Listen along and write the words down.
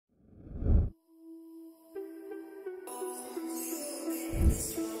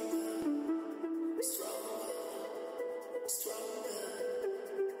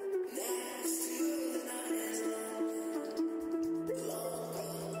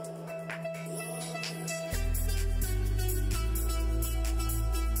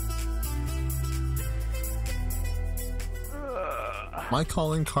My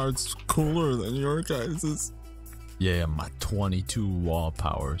calling card's cooler than your guys's. Yeah, my 22 wall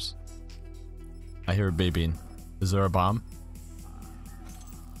powers. I hear beeping. Is there a bomb?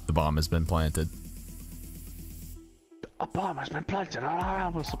 The bomb has been planted. A bomb has been planted on our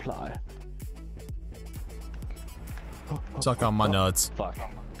ammo supply. Suck on my nuts. Fuck.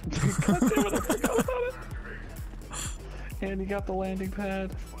 God damn it, I forgot about it. And you got the landing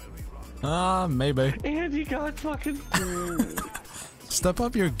pad. Maybe. And you got fucking... Step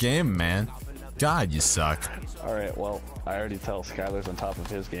up your game, man. God, you suck. Alright, well, I already tell Skylar's on top of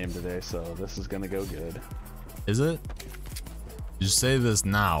his game today, so this is gonna go good. Is it? You say this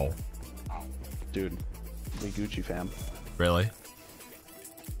now. Dude, we Gucci fam. Really?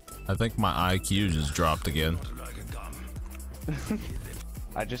 I think my IQ just dropped again.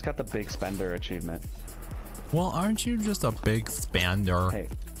 I just got the big spender achievement. Well, aren't you just a big spender? Hey,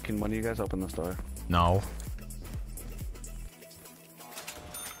 can one of you guys open this door? No.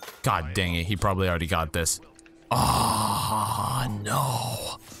 God dang it, he probably already got this. Oh,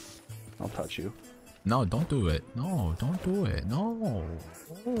 no. I'll touch you. No, don't do it. No, don't do it. No.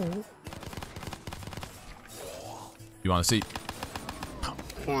 You want to see?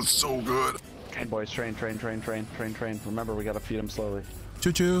 Oh, it's so good. Hey boys, train. Remember, we gotta feed him slowly.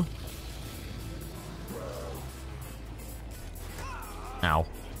 Choo choo. Ow.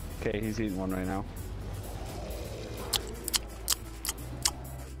 Okay, he's eating one right now.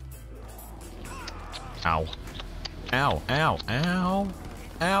 Ow. Ow, ow, ow.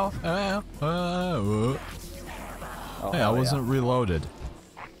 Ow, ow, ow. Oh, Hey, I wasn't reloaded.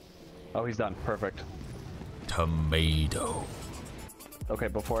 Oh, he's done. Perfect. Tomato. Okay,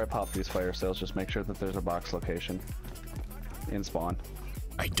 before I pop these fire sales, just make sure that there's a box location in spawn.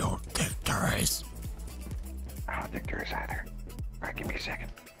 I don't think there is. I don't think there is either. Alright, give me a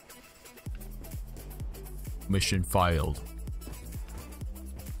second. Mission failed.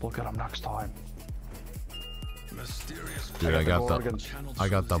 Look at him next time. Dude, I got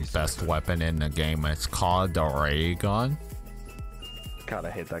the best weapon in the game. It's called the ray gun. God,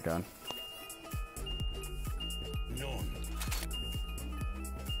 I hate that gun.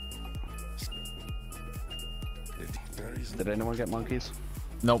 Did anyone get monkeys?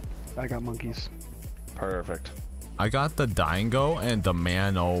 Nope. I got monkeys. Perfect. I got the Dingo and the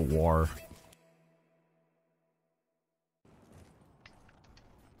Man-O-War.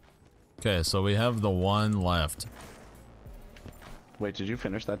 Okay, so we have the one left. Wait, did you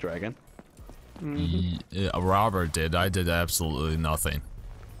finish that dragon? Robert did. I did absolutely nothing.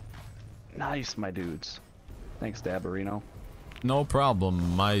 Nice, my dudes. Thanks, Dabarino. No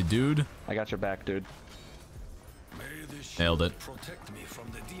problem, my dude. I got your back, dude. Nailed it.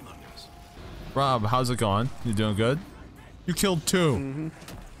 Rob, how's it going? You doing good? You killed two. Mm-hmm.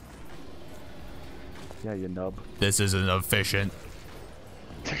 Yeah, you nub. This isn't efficient.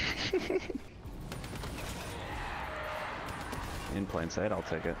 In plain sight, I'll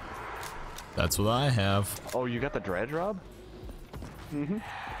take it. That's what I have. Oh, you got the dredge, Rob? Mm-hmm.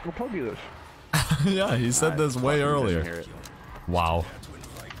 We'll told you this. Yeah, he said this way earlier. Wow.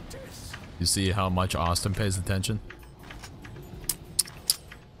 You see how much Austin pays attention?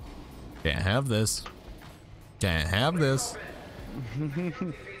 Can't have this. Can't have this.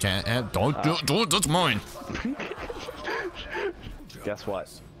 Can't have. Don't do it. That's mine. Guess what?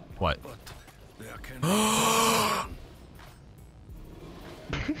 What?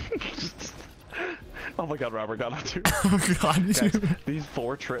 Oh my God, Robert got on too. Oh God, Guys, these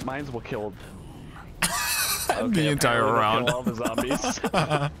 4 trip mines will kill the entire round. Kill all the zombies.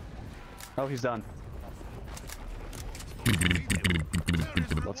 Oh, he's done.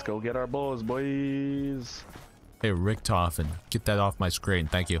 Let's go get our bows, boys. Hey, Richtofen, get that off my screen.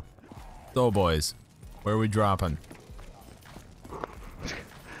 Thank you. So, boys, where are we dropping?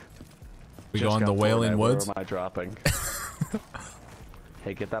 We Just going the got Wailing Fortnite, Woods? Where am I dropping?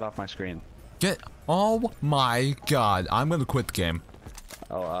 Hey, get that off my screen. Oh my God, I'm gonna quit the game.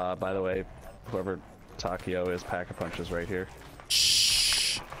 Oh, by the way, whoever Takio is, Pack-a-Punch is right here.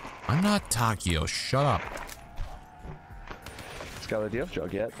 Shh. I'm not Takio. Shut up. Skylar, do you have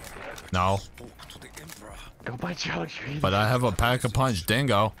Jug yet? No. Go buy Jug. But I have a Pack-a-Punch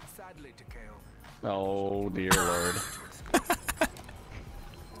dingo. Oh, dear Lord.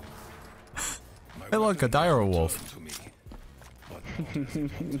 Hey, look, a dire wolf.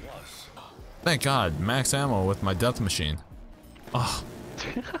 Thank God, max ammo with my death machine. Oh,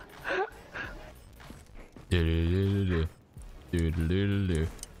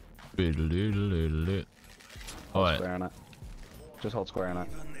 Hold square on it. Just hold square on it.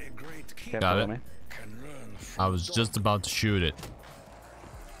 Got it. I was just about to shoot it.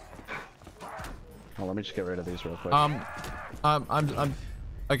 Well, let me just get rid of these real quick.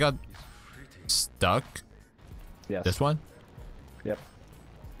 I got stuck. Yes. This one? Yep.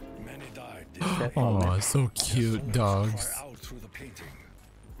 Oh, so cute, dogs.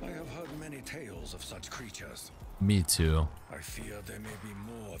 I have heard many tales of such creatures. Me too. I fear there may be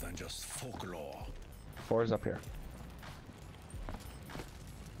more than just folklore. 4 is up here.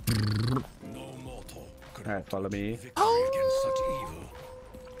 No mortal could Alright, follow me. victory against such evil.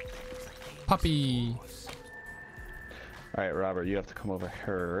 Puppy. Alright, Robert, you have to come over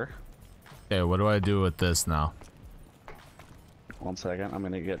here. Okay, what do I do with this now? 1 second. I'm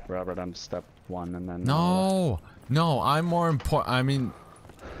gonna get Robert on step 1 and then... No, no, I'm more important. I mean,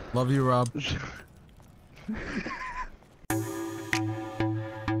 love you, Rob.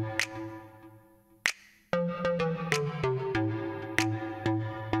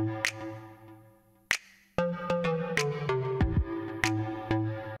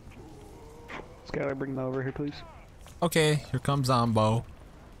 Skylar, bring that over here, please. Okay, here comes Zombo.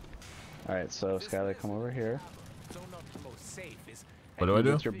 Alright, so Skylar, come over here. What do I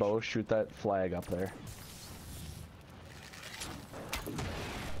do? With your bow, shoot that flag up there.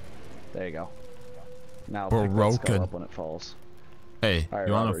 There you go. Now pick that skull up when it falls. Hey, right,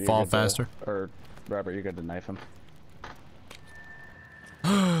 you want to fall faster? Or Robert, you're good to knife him.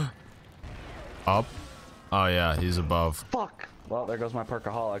 Up? Oh yeah, he's above. Fuck! Well, there goes my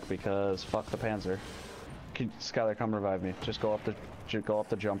perkaholic because fuck the Panzer. Skylar, come revive me. Just go up the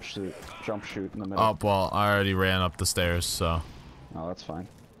jump shoot in the middle. Oh well, I already ran up the stairs, so. Oh, that's fine.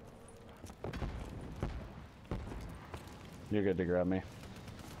 You're good to grab me.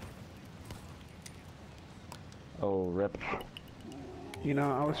 Oh, rip. You know,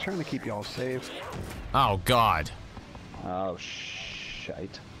 I was trying to keep y'all safe. Oh God. Oh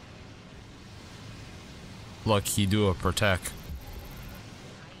shite. Look, he do a protect.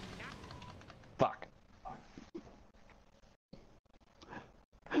 Fuck.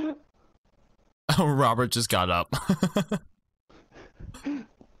 Oh, Robert just got up.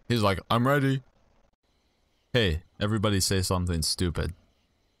 He's like, I'm ready. Hey, everybody say something stupid.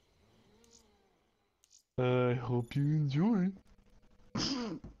 I hope you enjoy.